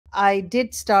I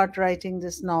did start writing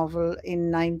this novel in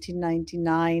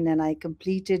 1999 and I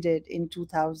completed it in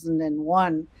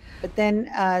 2001. But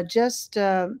then just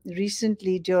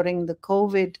recently during the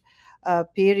COVID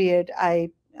period,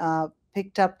 I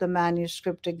picked up the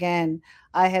manuscript again.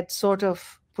 I had sort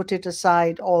of put it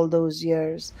aside all those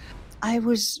years. I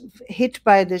was hit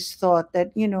by this thought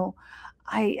that,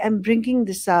 I am bringing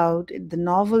this out. The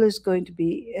novel is going to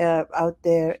be out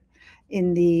there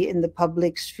in the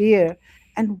public sphere,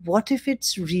 and what if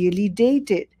it's really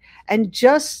dated? And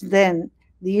just then,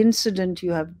 the incident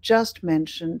you have just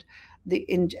mentioned, the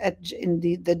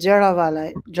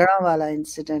Jarawala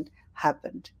incident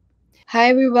happened. Hi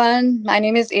everyone, my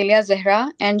name is Ailia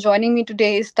Zehra, and joining me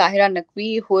today is Tahira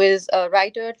Naqvi, who is a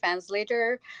writer,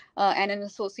 translator, and an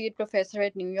associate professor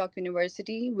at New York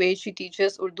University, where she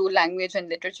teaches Urdu language and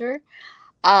literature.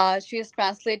 She has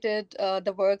translated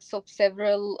the works of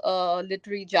several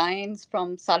literary giants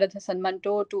from Sadat Hassan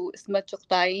Manto to Ismat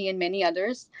Chughtai and many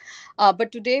others.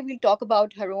 But today we'll talk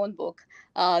about her own book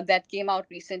that came out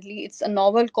recently. It's a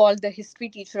novel called The History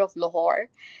Teacher of Lahore.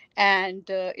 And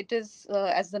it is,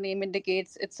 as the name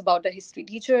indicates, it's about a history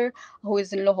teacher who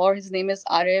is in Lahore. His name is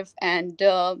Arif, and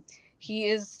he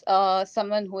is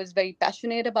someone who is very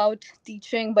passionate about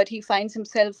teaching, but he finds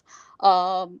himself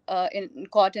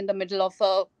caught in the middle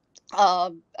of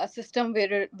a system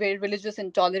where religious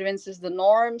intolerance is the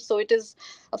norm. So it is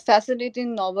a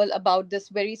fascinating novel about this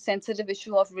very sensitive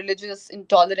issue of religious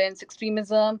intolerance,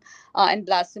 extremism, and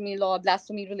blasphemy law,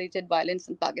 blasphemy related violence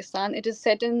in Pakistan. It is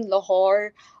set in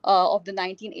Lahore of the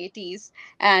 1980s,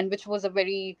 and which was a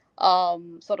very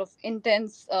sort of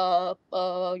intense,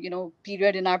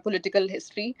 period in our political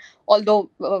history.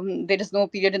 Although there is no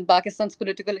period in Pakistan's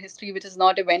political history which is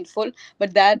not eventful,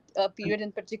 but that period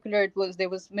in particular, there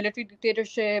was military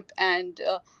dictatorship and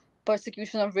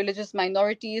persecution of religious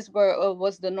minorities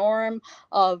was the norm.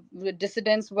 The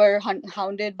dissidents were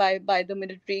hounded by the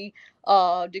military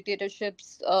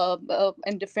dictatorships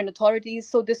and different authorities.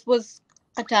 So this was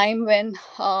a time when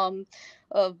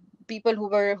uh, people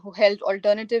who held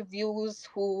alternative views,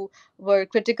 who were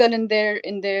critical in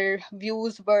their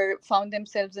views, were found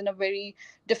themselves in a very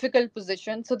difficult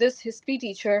position. So this history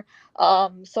teacher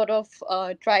sort of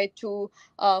tried to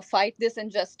fight this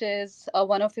injustice.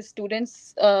 One of his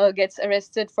students gets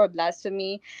arrested for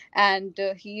blasphemy, and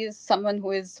he is someone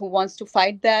who wants to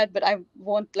fight that. But I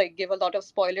won't give a lot of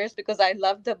spoilers because I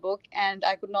loved the book and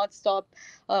I could not stop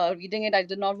reading it. I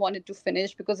did not want it to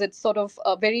finish because it's sort of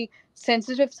a very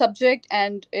sensitive subject,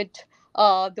 and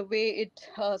the way it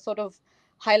sort of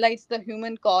highlights the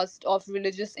human cost of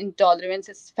religious intolerance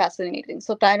is fascinating.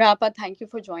 So, Tyra Appa, thank you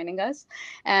for joining us.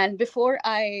 And before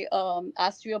I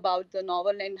asked you about the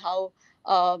novel and how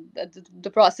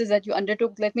the process that you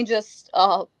undertook, let me just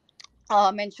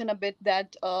mention a bit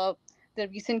that the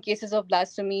recent cases of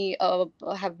blasphemy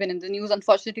have been in the news.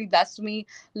 Unfortunately, blasphemy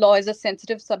law is a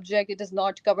sensitive subject. It is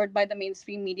not covered by the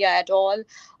mainstream media at all.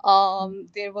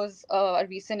 There was a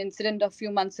recent incident a few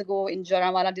months ago in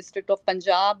Jarawala district of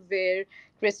Punjab where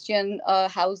Christian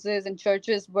houses and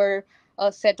churches were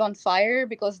set on fire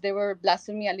because there were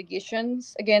blasphemy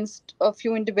allegations against a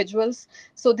few individuals.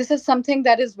 So this is something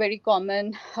that is very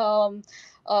common.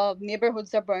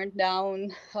 Neighborhoods are burned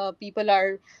down, people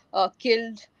are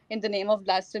killed in the name of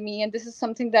blasphemy, and this is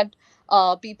something that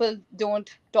people don't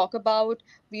talk about.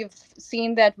 We've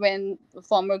seen that when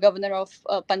former governor of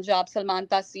Punjab, Salman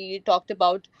Taseer, talked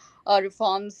about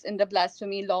reforms in the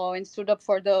blasphemy law and stood up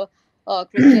for the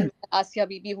Christian Asya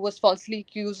Bibi, who was falsely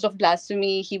accused of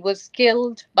blasphemy. He was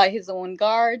killed by his own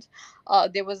guard.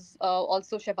 There was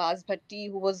also Shahbaz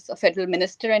Bhatti, who was a federal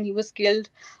minister, and he was killed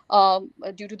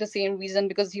due to the same reason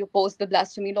because he opposed the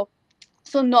blasphemy law.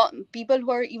 So not people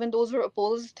who are, even those who are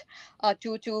opposed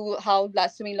to how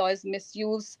blasphemy law is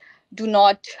misused, do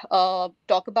not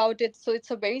talk about it. So it's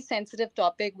a very sensitive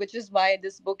topic, which is why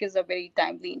this book is a very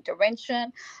timely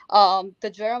intervention. The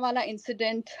Jarawala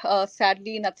incident,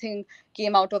 sadly nothing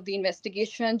came out of the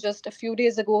investigation. Just a few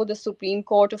days ago, the Supreme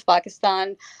Court of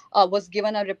Pakistan was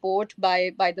given a report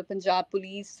by the Punjab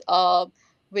police,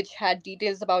 which had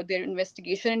details about their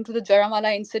investigation into the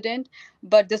Jarawala incident.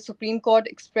 But the Supreme Court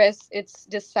expressed its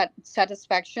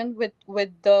dissatisfaction with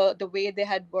the way they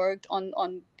had worked on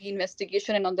the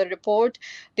investigation and on the report.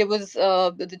 There was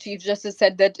the Chief Justice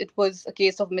said that it was a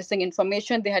case of missing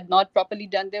information. They had not properly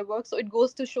done their work. So it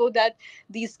goes to show that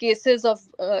these cases of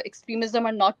extremism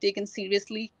are not taken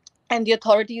seriously, and the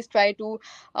authorities try to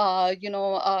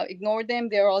ignore them.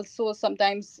 There are also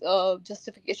sometimes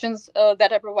justifications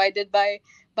that are provided by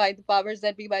the powers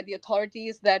that be, by the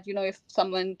authorities, that if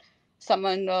someone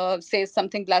someone says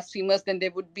something blasphemous, then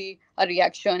there would be a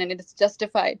reaction and it is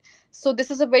justified. So this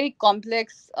is a very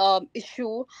complex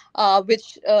issue,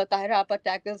 which Tahira Appa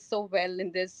tackles so well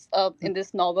in this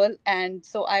novel. And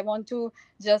so I want to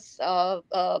just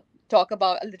talk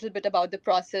about a little bit about the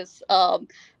process.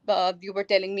 You were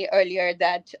telling me earlier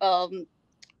that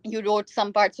you wrote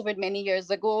some parts of it many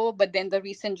years ago, but then the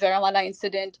recent Jarawala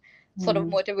incident sort of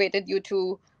Mm. motivated you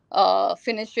to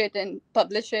finish it and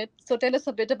publish it. So tell us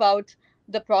a bit about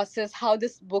the process, how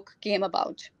this book came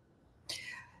about.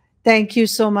 Thank you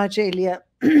so much, Ailia,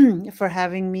 for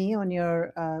having me on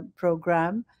your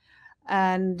program.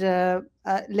 And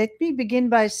let me begin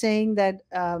by saying that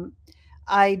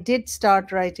I did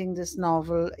start writing this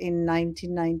novel in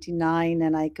 1999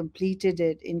 and I completed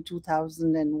it in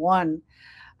 2001.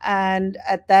 And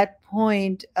at that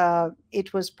point,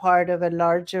 it was part of a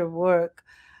larger work.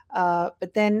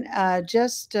 But then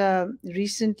just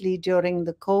recently, during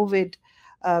the COVID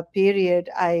period,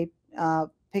 I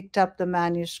picked up the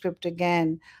manuscript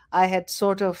again. I had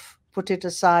sort of put it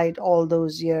aside all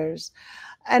those years,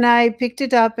 and I picked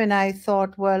it up and I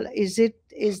thought, well, is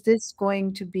this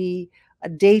going to be a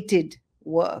dated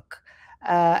work?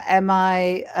 Am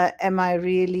I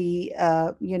really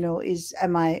is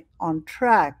am I on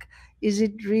track? Is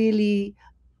it really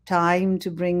time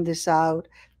to bring this out?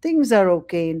 Things are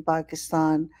okay in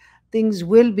Pakistan. Things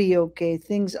will be okay.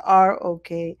 Things are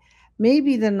okay.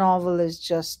 Maybe the novel is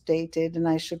just dated and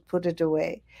I should put it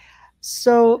away.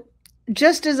 So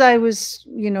just as I was,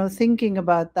 thinking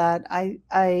about that,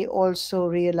 I also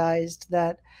realized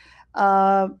that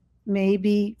uh,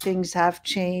 maybe things have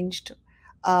changed,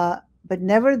 uh, but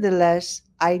nevertheless,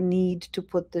 I need to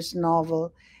put this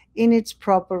novel in its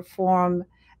proper form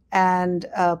and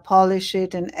polish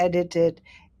it and edit it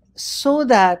so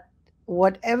that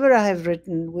whatever I have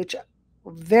written, which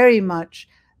very much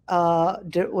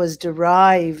was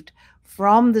derived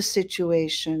from the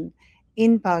situation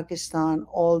in Pakistan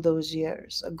all those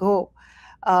years ago,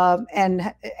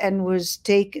 and was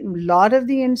taken. A lot of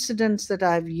the incidents that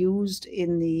I've used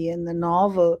in the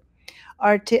novel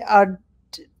are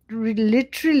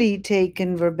literally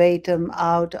taken verbatim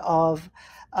out of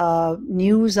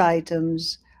news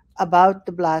items about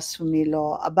the blasphemy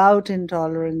law, about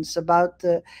intolerance, about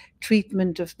the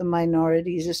treatment of the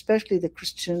minorities, especially the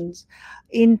Christians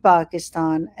in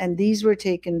Pakistan. And these were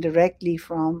taken directly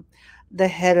from the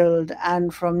Herald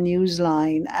and from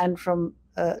Newsline and from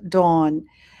Dawn.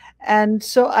 And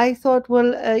so I thought,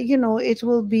 well, it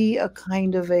will be a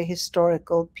kind of a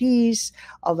historical piece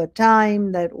of a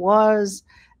time that was.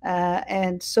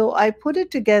 And so I put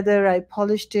it together, I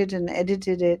polished it and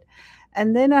edited it.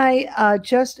 And then I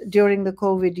just during the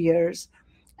COVID years.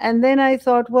 And then I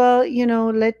thought, well,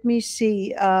 let me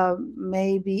see,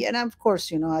 maybe. And of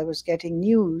course, I was getting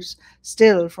news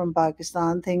still from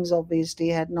Pakistan. Things obviously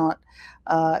had not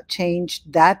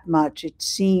changed that much, it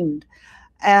seemed.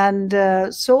 And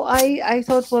so I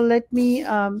thought, well, let me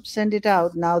send it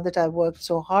out now that I worked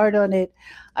so hard on it.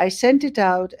 I sent it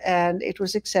out and it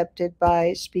was accepted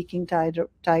by Speaking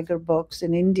Tiger Books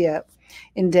in India,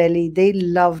 in Delhi. They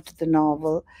loved the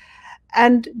novel.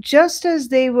 And just as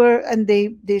they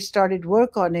started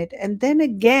work on it. And then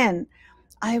again,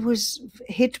 I was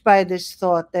hit by this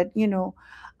thought that,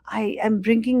 I am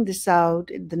bringing this out.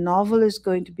 The novel is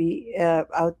going to be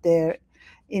out there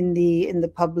in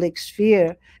the public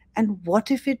sphere, and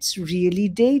what if it's really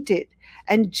dated?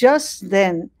 And just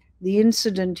then, the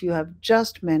incident you have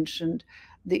just mentioned,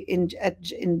 in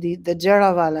the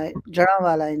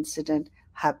Jarawala incident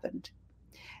happened,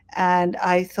 and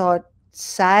I thought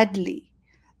sadly,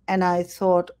 and I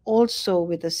thought also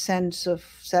with a sense of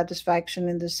satisfaction,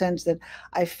 in the sense that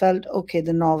I felt, okay,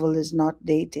 the novel is not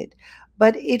dated.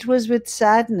 But it was with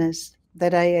sadness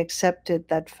that I accepted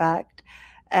that fact.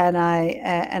 And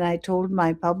I told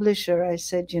my publisher, I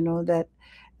said, that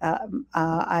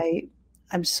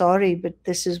I'm sorry, but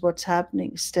this is what's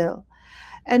happening still.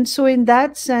 And so in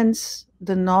that sense,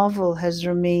 the novel has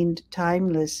remained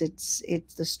timeless.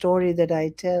 It's the story that I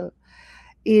tell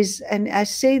is, and I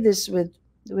say this with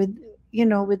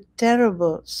with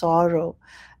terrible sorrow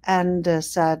and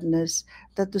sadness,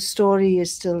 that the story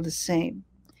is still the same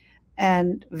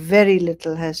and very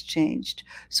little has changed.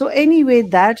 So anyway,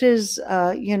 that is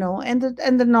and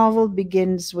the novel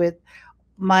begins with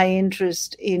my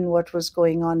interest in what was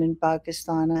going on in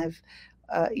Pakistan.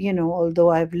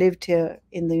 Although I've lived here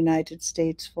in the United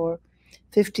States for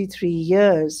 53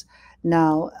 years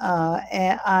now,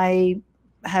 I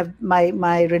have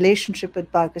my relationship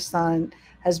with Pakistan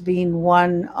has been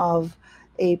one of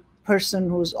a person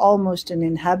who's almost an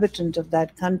inhabitant of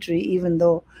that country, even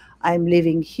though I'm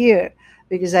living here.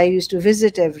 because I used to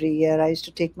visit every year. I used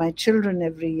to take my children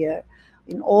every year.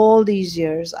 In all these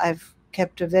years, I've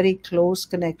kept a very close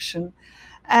connection.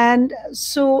 And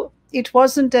so it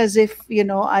wasn't as if,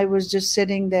 I was just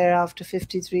sitting there after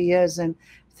 53 years and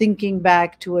thinking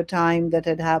back to a time that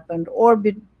had happened or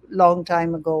been long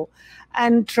time ago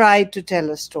and tried to tell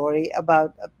a story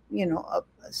about,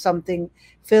 something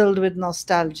filled with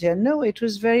nostalgia. No, it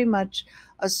was very much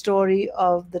a story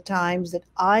of the times that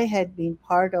I had been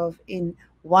part of in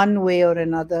one way or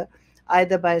another,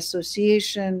 either by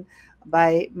association,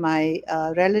 by my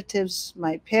relatives,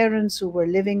 my parents who were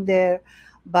living there,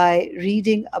 by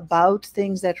reading about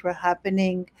things that were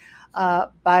happening,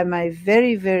 by my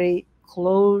very, very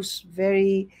close,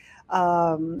 very,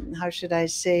 how should I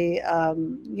say,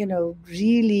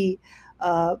 really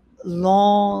uh,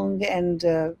 long and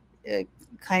uh,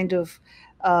 kind of,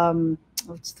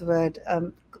 what's the word?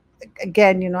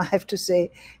 Again, I have to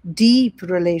say, deep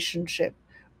relationship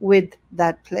with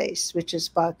that place, which is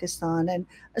Pakistan, and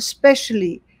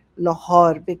especially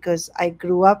Lahore, because I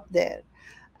grew up there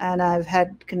and I've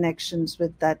had connections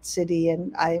with that city,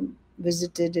 and I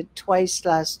visited it twice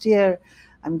last year.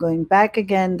 I'm going back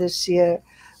again this year.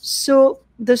 So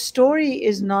the story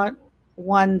is not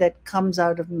one that comes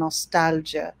out of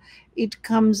nostalgia. It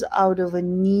comes out of a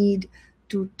need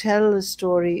to tell a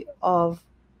story of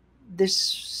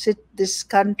this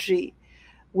country,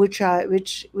 which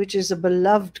is a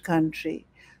beloved country.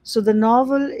 So the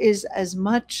novel is as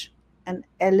much an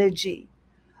elegy,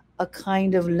 a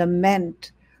kind of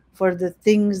lament for the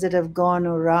things that have gone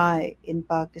awry in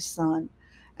Pakistan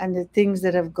and the things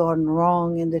that have gone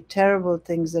wrong and the terrible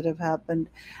things that have happened.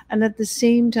 And at the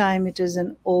same time, it is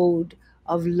an ode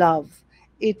of love.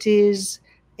 It is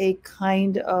a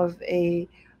kind of a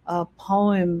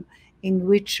poem in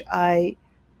which I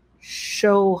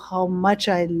show how much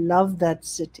I love that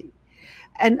city.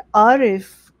 And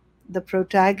Arif, the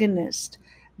protagonist,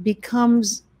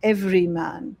 becomes every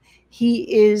man.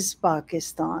 He is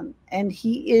Pakistan, and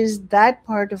he is that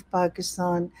part of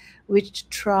Pakistan which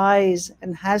tries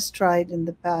and has tried in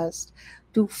the past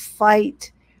to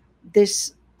fight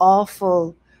this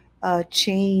awful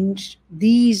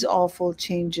these awful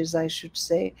changes, I should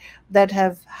say, that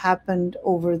have happened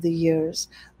over the years.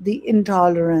 The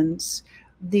intolerance,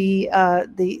 the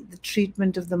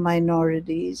treatment of the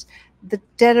minorities, the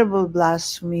terrible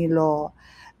blasphemy law,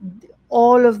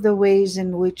 all of the ways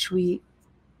in which we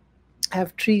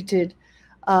have treated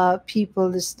people,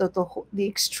 the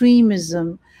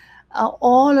extremism,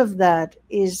 all of that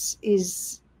is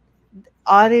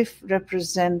Arif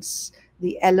represents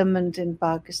the element in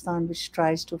Pakistan which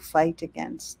tries to fight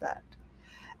against that.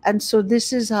 And so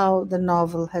this is how the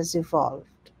novel has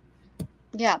evolved.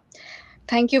 Yeah.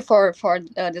 Thank you for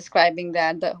describing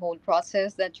that, the whole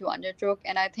process that you undertook.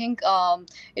 And I think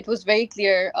it was very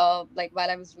clear, like while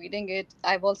I was reading it,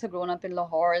 I've also grown up in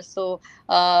Lahore, so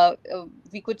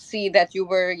we could see that you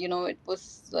were, it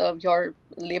was your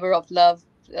labor of love,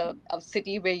 a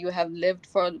city where you have lived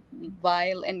for a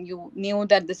while, and you knew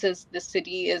that this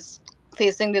city is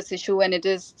facing this issue, and it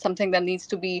is something that needs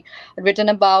to be written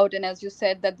about. And as you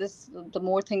said, that the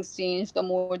more things change, the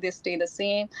more they stay the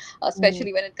same,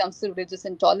 especially Mm, when it comes to religious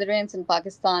intolerance. In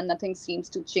Pakistan, nothing seems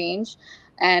to change,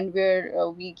 and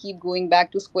we keep going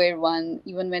back to square one,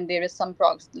 even when there is some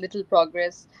little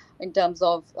progress in terms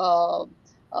of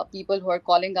people who are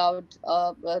calling out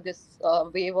this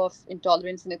wave of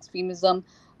intolerance and extremism.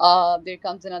 There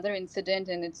comes another incident,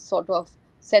 and it sort of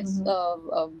sets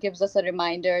mhm, gives us a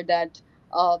reminder that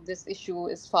this issue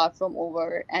is far from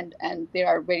over, and there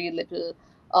are very little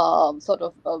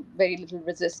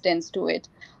resistance to it.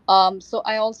 So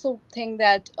I also think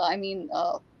that,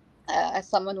 as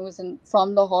someone who is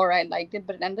from Lahore, I liked it.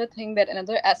 But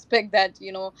another aspect that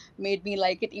made me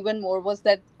like it even more was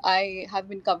that I have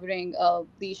been covering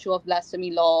the issue of blasphemy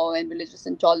law and religious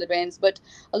intolerance. But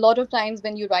a lot of times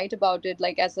when you write about it,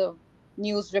 like as a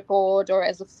news report or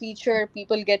as a feature,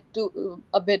 people get to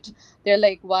a bit. They're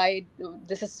like, "Why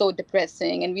this is so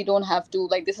depressing?" And we don't have to,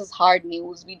 like, this is hard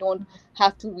news. We don't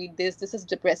have to read this. This is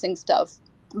depressing stuff.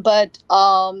 But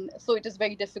so it is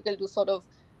very difficult to sort of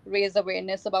raise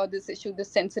awareness about this issue, this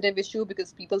sensitive issue,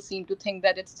 because people seem to think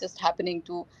that it's just happening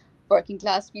to working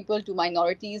class people, to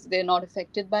minorities. They're not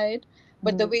affected by it.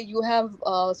 But the mm, way you have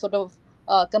sort of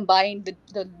combined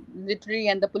the literary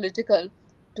and the political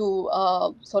to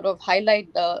sort of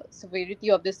highlight the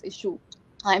severity of this issue,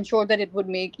 I'm sure that it would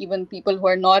make even people who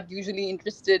are not usually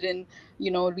interested in,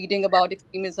 reading about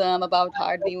extremism, about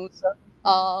hard news,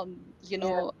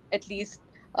 yeah. at least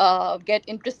get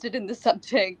interested in the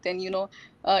subject, and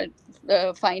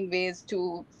uh, find ways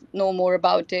to know more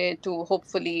about it, to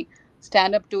hopefully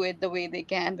stand up to it the way they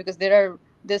can, because there are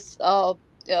this uh,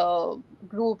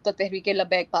 group, the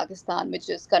Tehreek-e-Labbaik Pakistan, which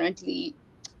is currently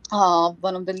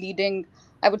one of the leading,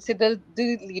 I would say the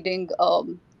leading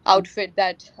outfit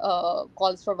that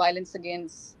calls for violence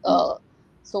against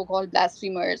so-called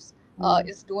blasphemers, Mm,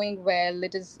 is doing well.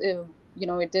 It is,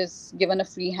 it is given a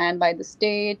free hand by the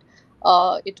state.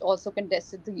 It also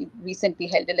contested the recently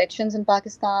held elections in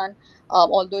Pakistan,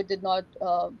 although it did not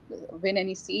win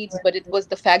any seats. But it was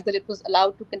the fact that it was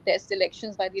allowed to contest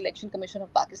elections by the Election Commission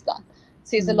of Pakistan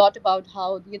says a mm, lot about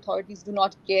how the authorities do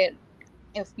not care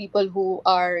if people who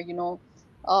are,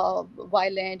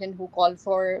 violent and who call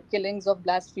for killings of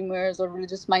blasphemers or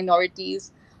religious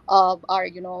minorities are,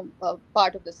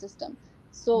 part of the system.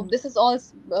 So mm, this is all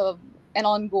an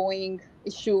ongoing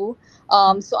issue.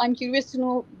 mm, So I'm curious to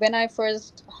know, when I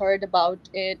first heard about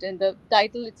it, and the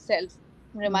title itself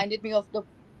mm, reminded me of the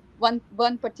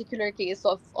one particular case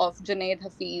of Junaid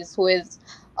Hafiz, who is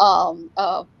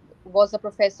was a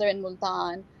professor in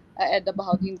Multan at the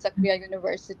Bahauddin Zakriya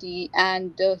University,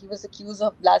 and he was accused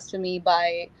of blasphemy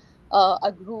by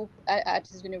a group at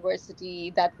his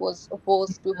university that was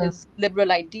opposed to uh, his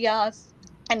liberal ideas.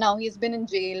 And now he's been in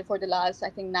jail for the last, I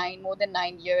think, more than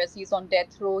 9 years. He's on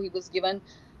death row. He was given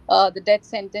the death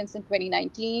sentence in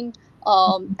 2019,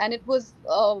 and it was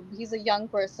he's a young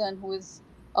person who is,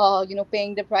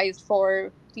 paying the price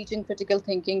for teaching critical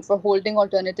thinking, for holding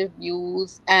alternative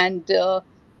views, and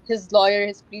his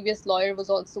previous lawyer, was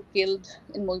also killed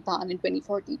in Multan in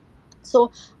 2014.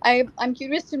 So I'm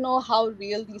curious to know how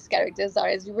real these characters are.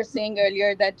 As you were saying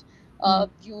earlier, that mm.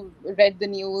 you read the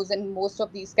news, and most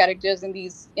of these characters in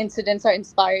these incidents are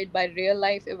inspired by real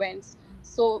life events.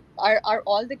 So are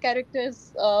all the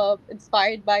characters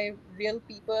inspired by real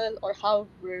people, or how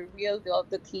real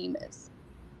the theme is?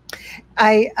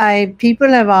 People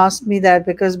have asked me that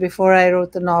because before I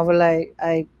wrote the novel,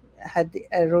 I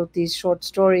wrote these short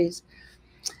stories,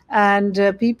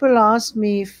 and people asked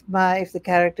me if the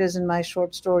characters in my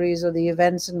short stories or the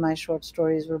events in my short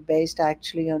stories were based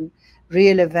actually on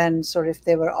real events or if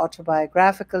they were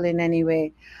autobiographical in any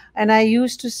way. And I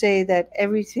used to say that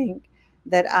everything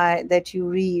that you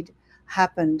read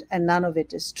happened and none of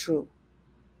it is true.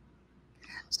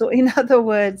 So in other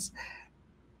words,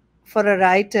 for a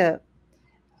writer,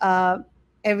 uh,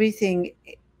 everything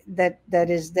that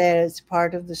is there is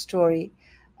part of the story.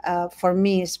 For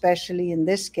me, especially in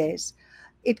this case,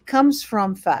 it comes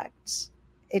from facts.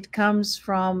 It comes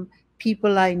from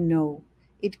people I know.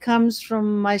 It comes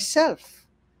from myself.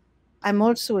 I'm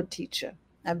also a teacher.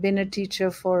 I've been a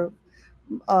teacher for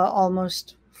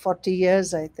almost 40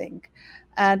 years, I think.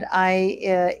 And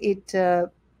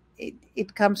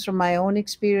it comes from my own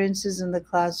experiences in the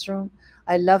classroom.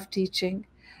 I love teaching,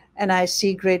 and I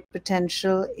see great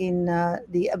potential in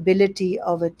the ability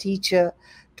of a teacher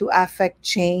to affect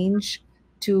change,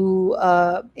 to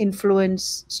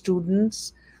influence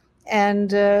students.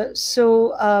 And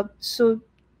so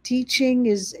teaching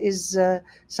is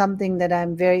something that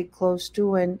I'm very close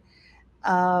to, and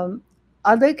um,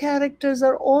 other characters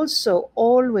are also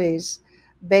always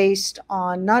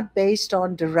not based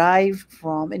on, derived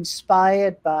from,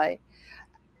 inspired by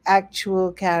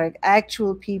actual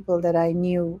people that I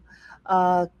knew.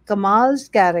 Kamal's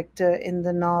character in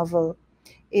the novel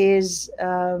is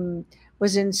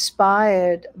was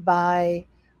inspired by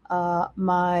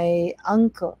my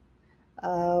uncle,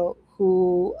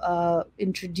 who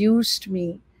introduced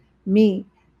me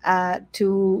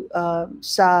to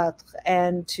Sartre,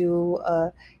 and to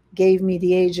gave me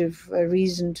the age of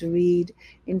reason to read,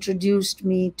 introduced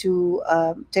me to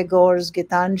Tagore's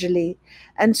Gitanjali.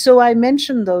 And so I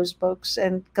mentioned those books,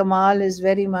 and Kamal is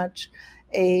very much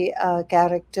a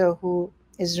character who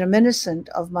is reminiscent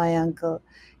of my uncle.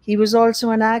 He was also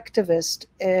an activist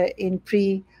in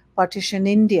pre partition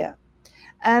India.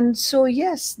 And so,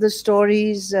 yes,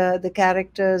 the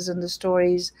characters and the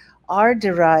stories are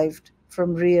derived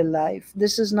from real life.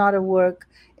 This is not a work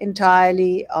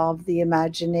entirely of the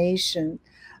imagination.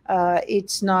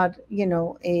 It's not, any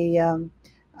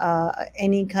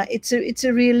kind. It's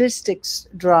a realistic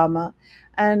drama,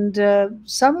 and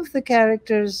some of the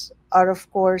characters are, of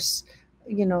course,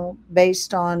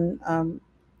 based on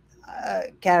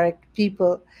character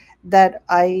people that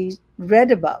I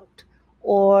read about,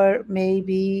 or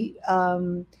maybe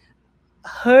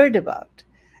heard about,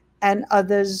 and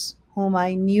others whom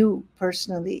I knew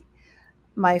personally,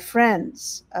 my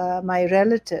friends, my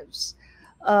relatives.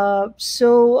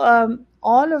 So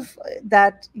all of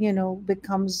that,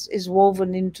 becomes is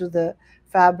woven into the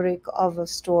fabric of a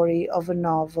story, of a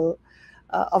novel,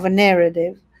 of a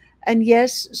narrative. And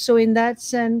yes, so in that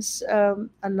sense, a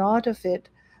lot of it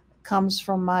comes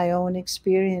from my own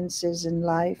experiences in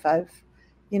life.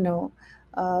 You know,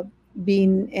 uh,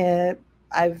 been,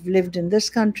 I've lived in this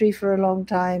country for a long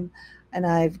time, and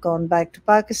I've gone back to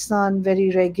Pakistan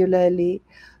very regularly.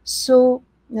 So,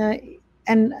 uh,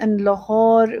 and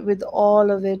Lahore, with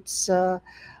all of its,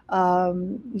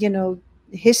 you know,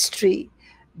 history,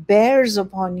 bears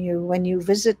upon you when you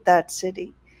visit that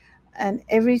city, and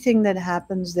everything that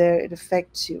happens there, it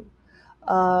affects you.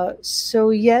 So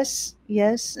yes,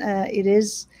 yes, it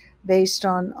is based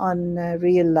on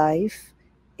real life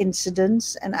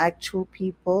incidents, and actual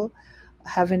people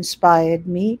have inspired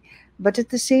me. But at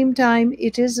the same time,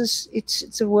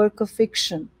 it's a work of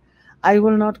fiction. I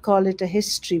will not call it a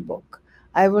history book.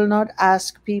 I will not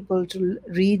ask people to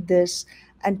read this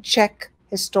and check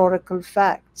historical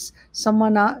facts.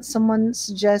 Someone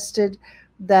suggested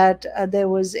that there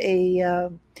was a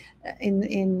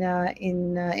in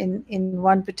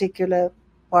one particular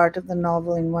part of the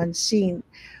novel, in one scene,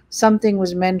 something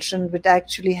was mentioned but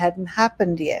actually hadn't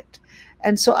happened yet.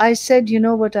 And so I said, you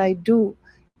know what I do?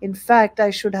 In fact,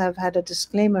 I should have had a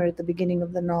disclaimer at the beginning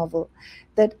of the novel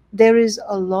that there is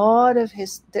a lot of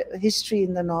history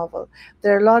in the novel.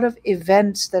 There are a lot of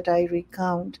events that I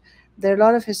recount. There are a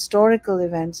lot of historical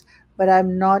events, but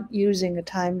I'm not using a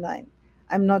timeline.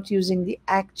 I'm not using the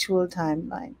actual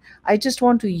timeline. I just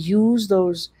want to use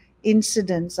those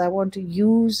incidents. I want to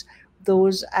use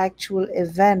those actual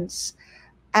events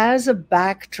as a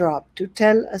backdrop to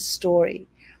tell a story.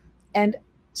 And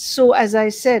so, as I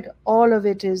said, all of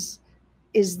it is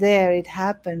there, it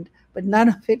happened, but none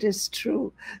of it is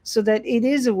true. So that it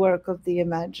is a work of the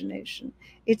imagination.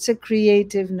 It's a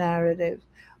creative narrative,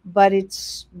 but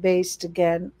it's based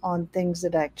again on things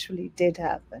that actually did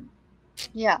happen.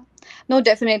 Yeah, no,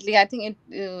 definitely. I think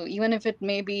even if it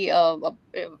may be,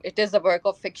 it is a work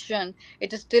of fiction,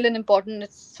 it is still an important,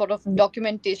 it's sort of Mm,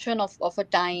 documentation of a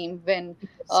time when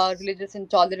yes. religious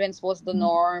intolerance was the Mhm.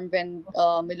 norm, when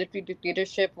military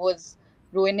dictatorship was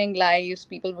ruining lives,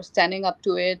 people were standing up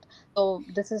to it. So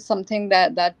this is something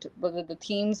that the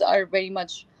themes are very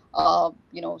much,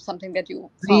 something that you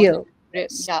found in Real.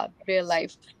 Yes. yeah, real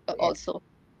life Yeah. also.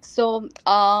 So,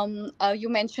 you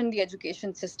mentioned the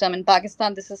education system in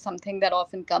Pakistan. This is something that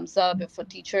often comes up if a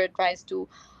teacher tries to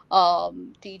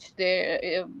teach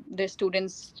their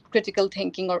students critical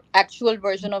thinking or actual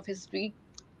version of history.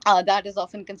 That is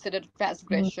often considered Mhm.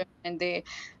 transgression, and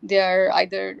they are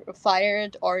either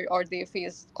fired or they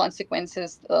face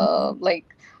consequences, like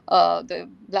the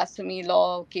blasphemy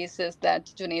law cases that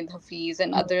Junaid Hafiz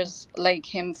and others like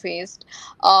him faced.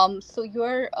 So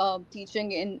you're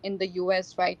teaching in the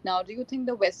US right now. Do you think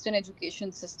the Western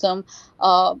education system,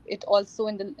 it also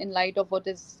in light of what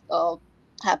is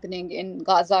happening in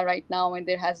Gaza right now, and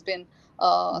there has been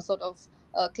a sort of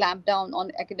clampdown on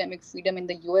academic freedom in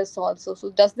the US also.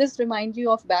 So does this remind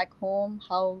you of back home,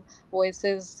 how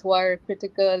voices who are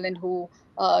critical and who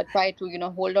try to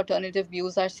hold alternative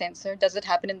views are censored? Does it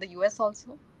happen in the US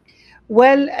also?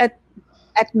 Well, at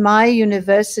my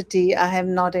university, I have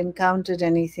not encountered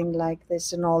anything like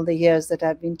this in all the years that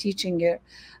I've been teaching here,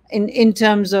 in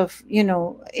terms of,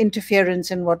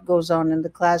 interference in what goes on in the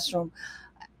classroom.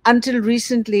 Until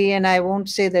recently, and I won't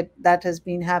say that that has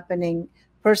been happening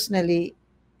personally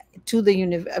to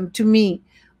me,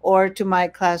 or to my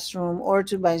classroom, or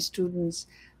to my students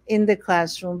in the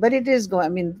classroom, but it is going, I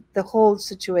mean, the whole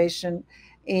situation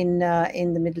in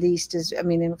the Middle East is, I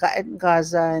mean, in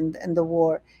Gaza, and the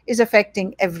war is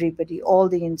affecting everybody, all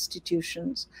the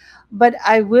institutions. But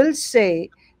I will say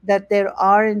that there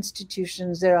are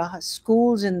institutions, there are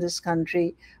schools in this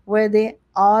country where they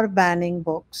are banning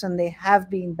books, and they have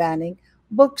been banning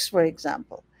books, for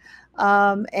example.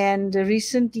 And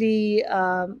recently,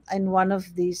 in one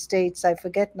of these states, I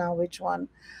forget now which one,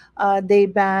 they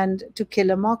banned To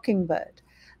Kill a Mockingbird.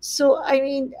 So, I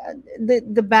mean,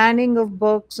 the banning of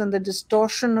books and the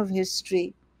distortion of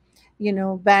history,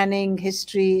 banning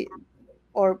history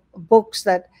or books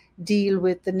that deal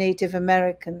with the Native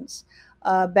Americans,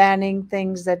 banning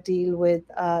things that deal with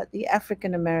the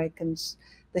African Americans,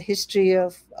 the history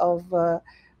of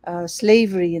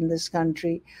slavery in this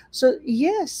country. So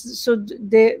yes,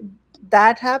 there,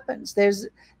 that happens. There's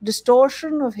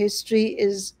distortion of history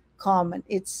is common.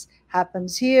 It's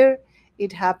happens here.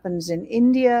 It happens in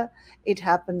India. It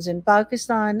happens in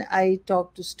Pakistan. I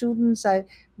talk to students.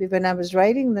 When I was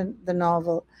writing the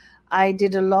novel, I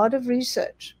did a lot of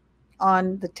research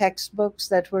on the textbooks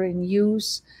that were in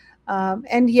use.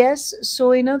 And yes,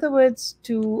 so in other words,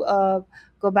 to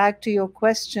go back to your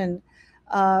question,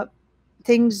 uh,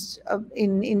 things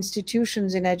in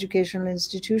institutions, in educational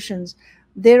institutions,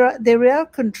 there are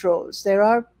controls. There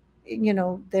are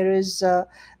there is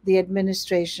the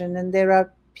administration, and there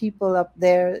are people up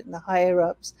there in the higher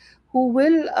ups who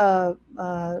will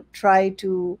try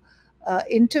to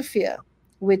interfere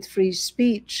with free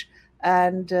speech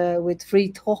and with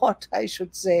free thought, I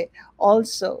should say,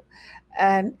 also.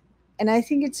 And I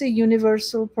think it's a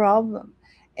universal problem.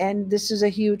 And this is a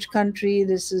huge country.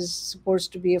 This is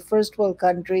supposed to be a first world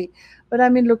country, but I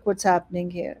mean, look what's happening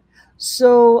here.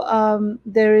 So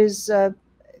there is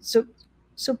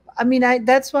so I mean,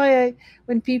 that's why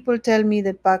when people tell me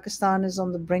that Pakistan is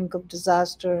on the brink of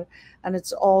disaster and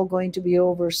it's all going to be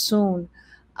over soon,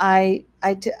 I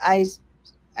I t-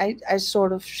 I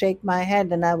sort of shake my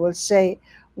head and I will say,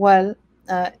 well,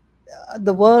 uh,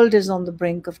 the world is on the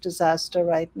brink of disaster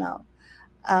right now,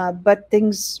 but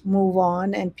things move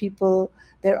on, and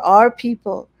there are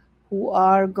people who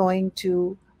are going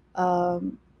to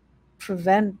um,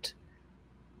 prevent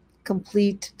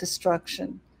complete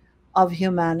destruction of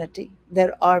humanity.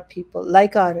 There are people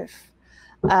like Arif,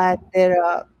 and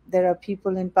there are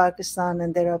people in Pakistan,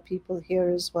 and there are people here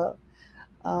as well,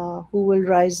 who will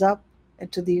rise up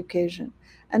to the occasion.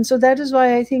 And so that is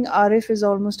why I think Arif is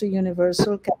almost a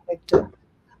universal character,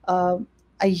 um,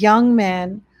 a young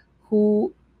man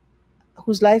who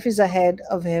whose life is ahead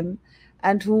of him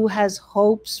and who has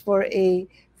hopes for a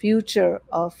future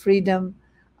of freedom,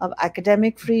 of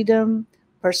academic freedom,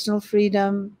 personal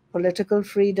freedom, political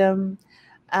freedom,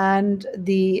 and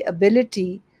the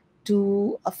ability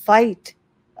to fight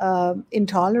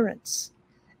intolerance.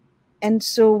 And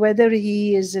so, whether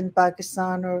he is in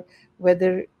Pakistan or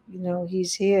whether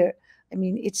he's here, I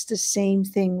mean, it's the same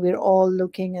thing. We're all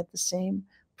looking at the same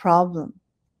problem.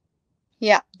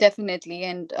 Yeah, definitely.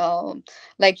 And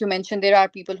like you mentioned, there are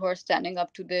people who are standing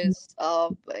up to this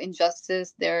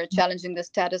injustice. They're challenging the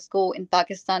status quo. In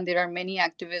Pakistan, there are many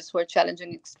activists who are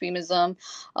challenging extremism.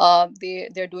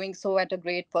 They're doing so at a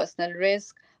great personal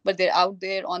risk, but they're out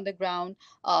there on the ground.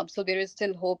 So there is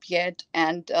still hope yet.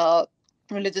 And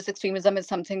religious extremism is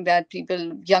something that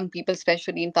young people,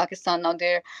 especially in Pakistan, now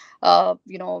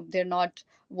they're not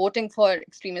voting for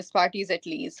extremist parties at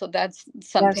least. So that's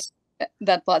something Yes.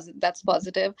 that's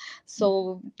positive.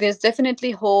 So there's definitely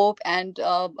hope, and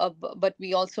but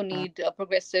we also need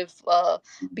progressive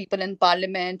people in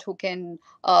parliament who can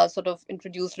sort of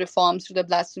introduce reforms to the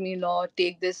blasphemy law,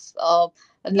 take this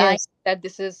line Yes. that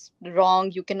this is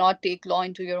wrong. You cannot take law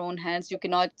into your own hands. You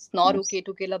cannot, it's not Yes. okay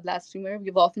to kill a blasphemer.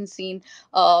 We've often seen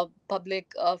public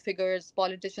figures,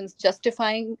 politicians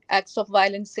justifying acts of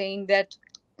violence, saying that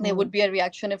there Mm. would be a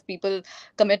reaction if people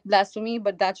commit blasphemy,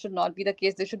 but that should not be the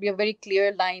case. There should be a very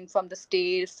clear line from the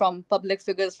state, from public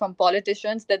figures, from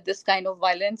politicians, that this kind of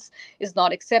violence is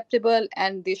not acceptable,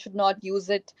 and they should not use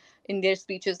it in their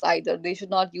speeches either. They should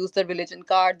not use the religion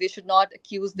card. They should not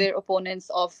accuse their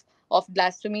opponents of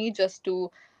blasphemy just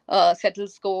to settle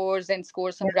scores and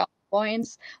score some Yeah. brownie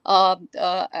points.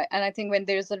 And I think when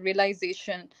there's a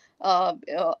realization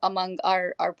among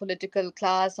our political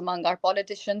class, among our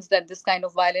politicians, that this kind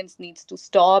of violence needs to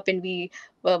stop, and we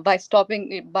by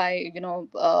stopping it, by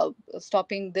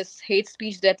stopping this hate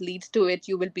speech that leads to it,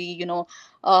 you will be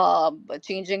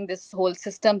changing this whole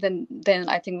system. Then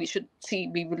I think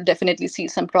we will definitely see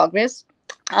some progress.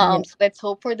 Yeah. So let's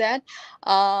hope for that.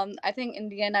 I think in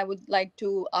the end, I would like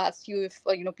to ask you if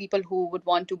people who would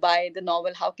want to buy the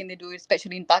novel, how can they do it,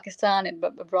 especially in Pakistan and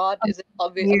abroad? Um, Is it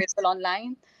yes. available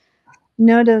online?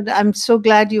 No, no, I'm so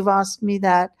glad you've asked me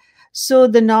that. So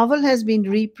the novel has been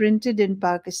reprinted in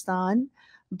Pakistan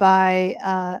by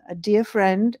a dear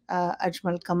friend,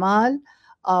 Ajmal Kamal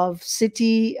of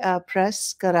City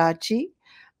Press, Karachi.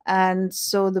 And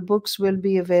so the books will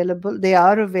be available. They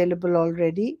are available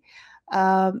already.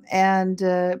 And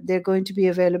they're going to be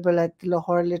available at the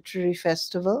Lahore Literary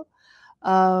Festival.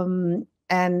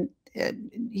 And uh,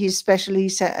 he especially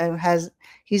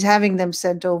he's having them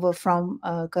sent over from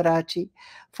Karachi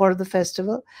for the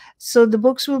festival. So the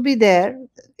books will be there.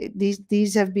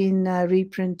 These have been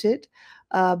reprinted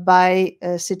by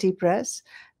City Press,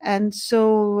 and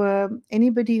so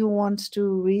anybody who wants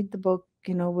to read the book,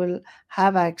 will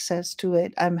have access to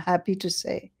it. I'm happy to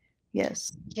say,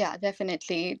 yes. Yeah,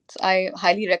 definitely. I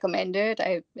highly recommend it.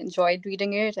 I enjoyed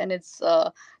reading it, and it's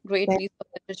a great piece of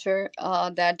literature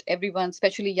that everyone,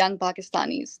 especially young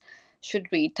Pakistanis, should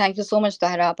read. Thank you so much,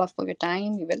 Tahira Appa, for your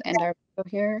time. We will end our video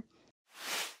here.